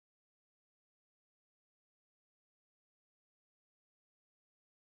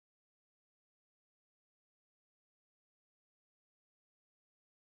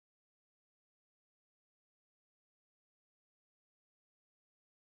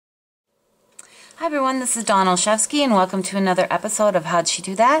Hi everyone, this is Dawn Olszewski and welcome to another episode of How'd She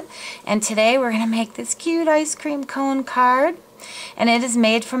Do That? And today we're going to make this cute ice cream cone card. And it is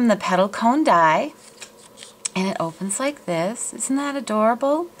made from the Petal Cone Die. And it opens like this. Isn't that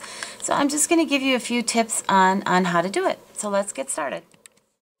adorable? So I'm just going to give you a few tips on how to do it. So let's get started.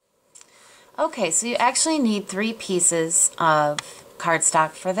 Okay, so you actually need 3 pieces of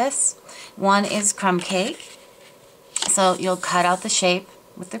cardstock for this. One is crumb cake. So you'll cut out the shape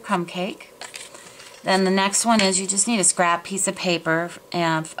with the crumb cake. Then the next one is you just need a scrap piece of paper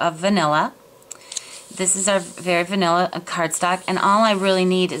of vanilla. This is our very vanilla cardstock, and all I really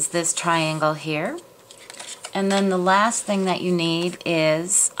need is this triangle here. And then the last thing that you need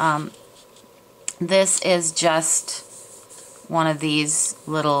is, this is just one of these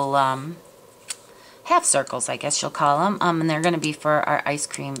little half circles, I guess you'll call them, and they're going to be for our ice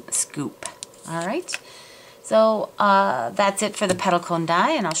cream scoop. Alright, so that's it for the Petal Cone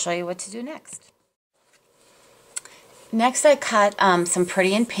Die, and I'll show you what to do next. Next I cut some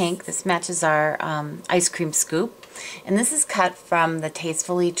Pretty in Pink. This matches our ice cream scoop. And this is cut from the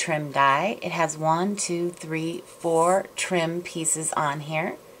Tastefully Trim die. It has 1, 2, 3, 4 trim pieces on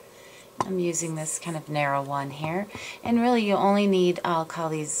here. I'm using this kind of narrow one here. And really you only need, I'll call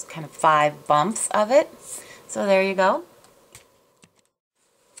these kind of 5 bumps of it. So there you go.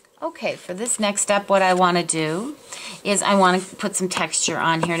 Okay, for this next step what I want to do is I want to put some texture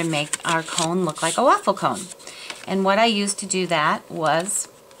on here to make our cone look like a waffle cone. And what I used to do that was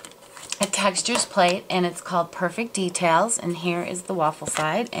a Texturz plate, and it's called Perfect Details, and here is the waffle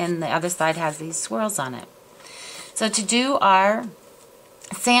side, and the other side has these swirls on it. So to do our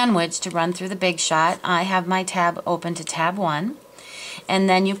sandwich, to run through the Big Shot, I have my tab open to tab 1, and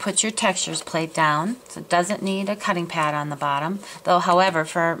then you put your Texturz plate down. So it doesn't need a cutting pad on the bottom, though however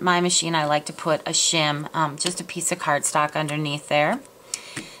for my machine I like to put a shim, just a piece of cardstock underneath there.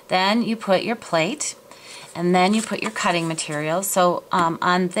 Then you put your plate, and then you put your cutting material. So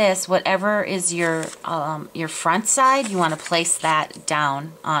on this, whatever is your front side, you want to place that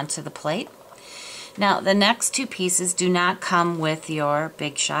down onto the plate. Now the next 2 pieces do not come with your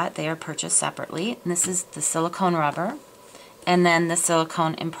Big Shot. They are purchased separately. And this is the silicone rubber and then the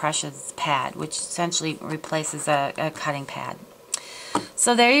silicone impressions pad, which essentially replaces a cutting pad.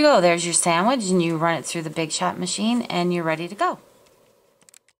 So there you go. There's your sandwich, and you run it through the Big Shot machine and you're ready to go.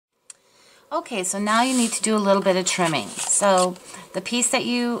 Okay, so now you need to do a little bit of trimming. So the piece that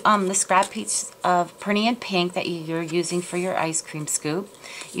the scrap piece of Pretty in Pink that you're using for your ice cream scoop,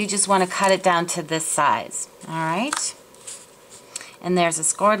 you just want to cut it down to this size. Alright? And there's a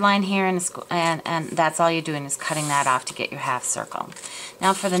scored line here, and that's all you're doing is cutting that off to get your half circle.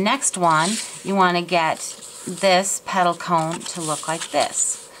 Now for the next one, you want to get this petal cone to look like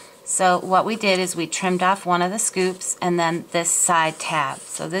this. So what we did is we trimmed off one of the scoops and then this side tab.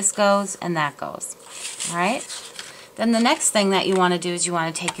 So this goes and that goes. Alright? Then the next thing that you want to do is you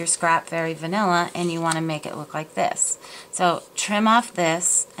want to take your scrap Very Vanilla and you want to make it look like this. So trim off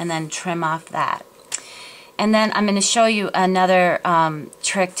this and then trim off that. And then I'm going to show you another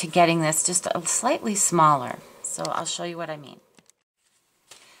trick to getting this just slightly smaller. So I'll show you what I mean.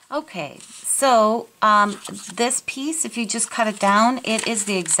 Okay, so this piece, if you just cut it down, it is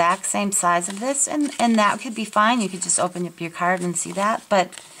the exact same size of this, and that could be fine. You could just open up your card and see that,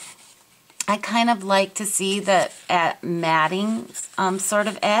 but I kind of like to see the matting sort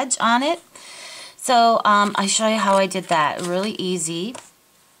of edge on it. So I'll show you how I did that. Really easy.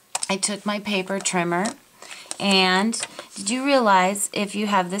 I took my paper trimmer, and did you realize if you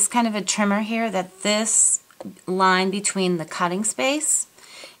have this kind of a trimmer here that this line between the cutting space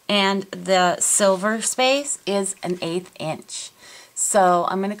and the silver space is an 1/8 inch. So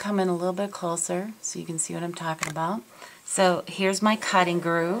I'm going to come in a little bit closer so you can see what I'm talking about. So here's my cutting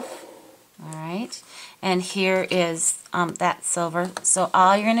groove, alright, and here is that silver. So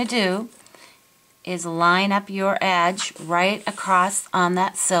all you're going to do is line up your edge right across on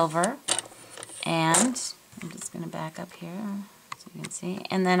that silver, and I'm just going to back up here so you can see,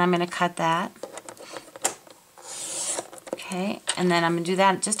 and then I'm going to cut that. Okay, and then I'm going to do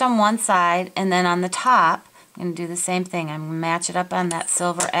that just on one side, and then on the top, I'm going to do the same thing. I'm going to match it up on that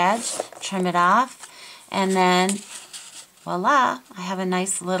silver edge, trim it off, and then voila, I have a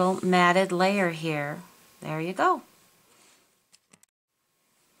nice little matted layer here. There you go.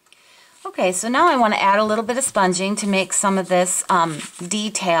 Okay, so now I want to add a little bit of sponging to make some of this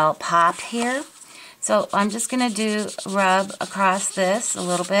detail pop here. So I'm just going to rub across this a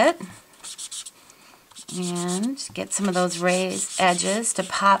little bit and get some of those raised edges to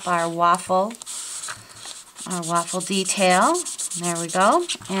pop our waffle detail. There we go.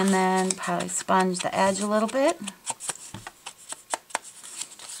 And then probably sponge the edge a little bit.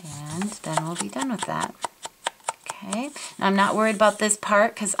 And then we'll be done with that. Okay, now I'm not worried about this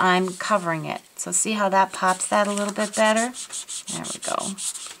part because I'm covering it. So see how that pops that a little bit better? There we go.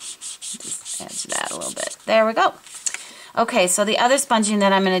 Just edge that a little bit. There we go. Okay, so the other sponging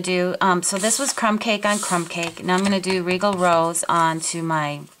that I'm going to do, so this was crumb cake on crumb cake. Now I'm going to do Regal Rose onto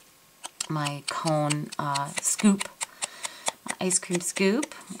my cone scoop, my ice cream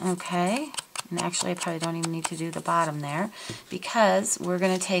scoop. Okay, and actually I probably don't even need to do the bottom there because we're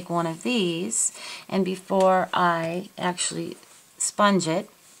going to take one of these, and before I actually sponge it,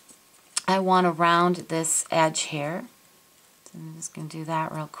 I want to round this edge here. So I'm just going to do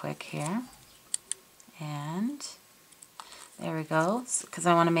that real quick here. And there we go, because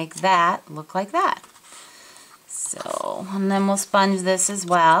I want to make that look like that. So, and then we'll sponge this as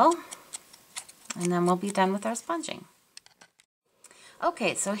well. And then we'll be done with our sponging.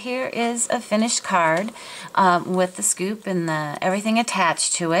 Okay, so here is a finished card with the scoop and everything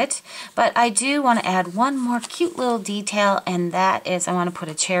attached to it. But I do want to add one more cute little detail, and that is I want to put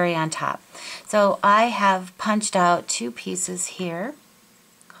a cherry on top. So I have punched out 2 pieces here.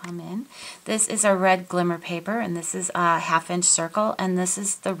 Come in. This is our red glimmer paper, and this is a 1/2-inch circle, and this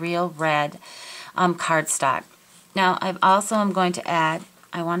is the real red cardstock. Now I also am going to add,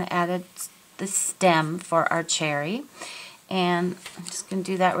 I want to add the stem for our cherry. And I'm just going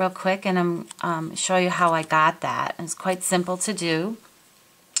to do that real quick, and I'm show you how I got that. And it's quite simple to do.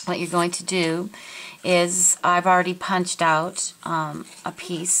 What you're going to do is I've already punched out a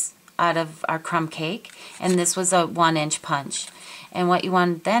piece out of our crumb cake, and this was a 1-inch punch. And what you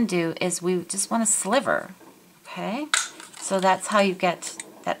want to then do is we just want to sliver, okay? So that's how you get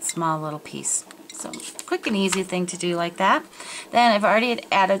that small little piece. So quick and easy thing to do like that. Then I've already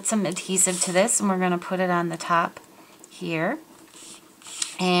added some adhesive to this, and we're going to put it on the top here,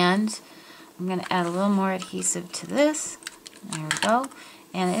 and I'm going to add a little more adhesive to this. There we go,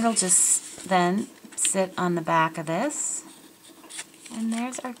 and it'll just then sit on the back of this, and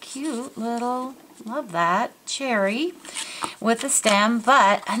there's our cute little, love that, cherry with a stem.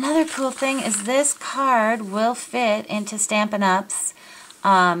 But another cool thing is this card will fit into Stampin' Up's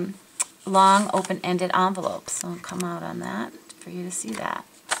long open-ended envelopes. So I'll come out on that for you to see that.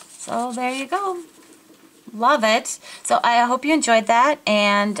 So there you go. Love it. So I hope you enjoyed that,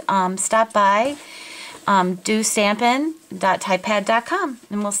 and stop by DOstamping.typepad.com,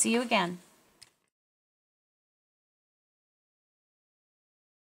 and we'll see you again.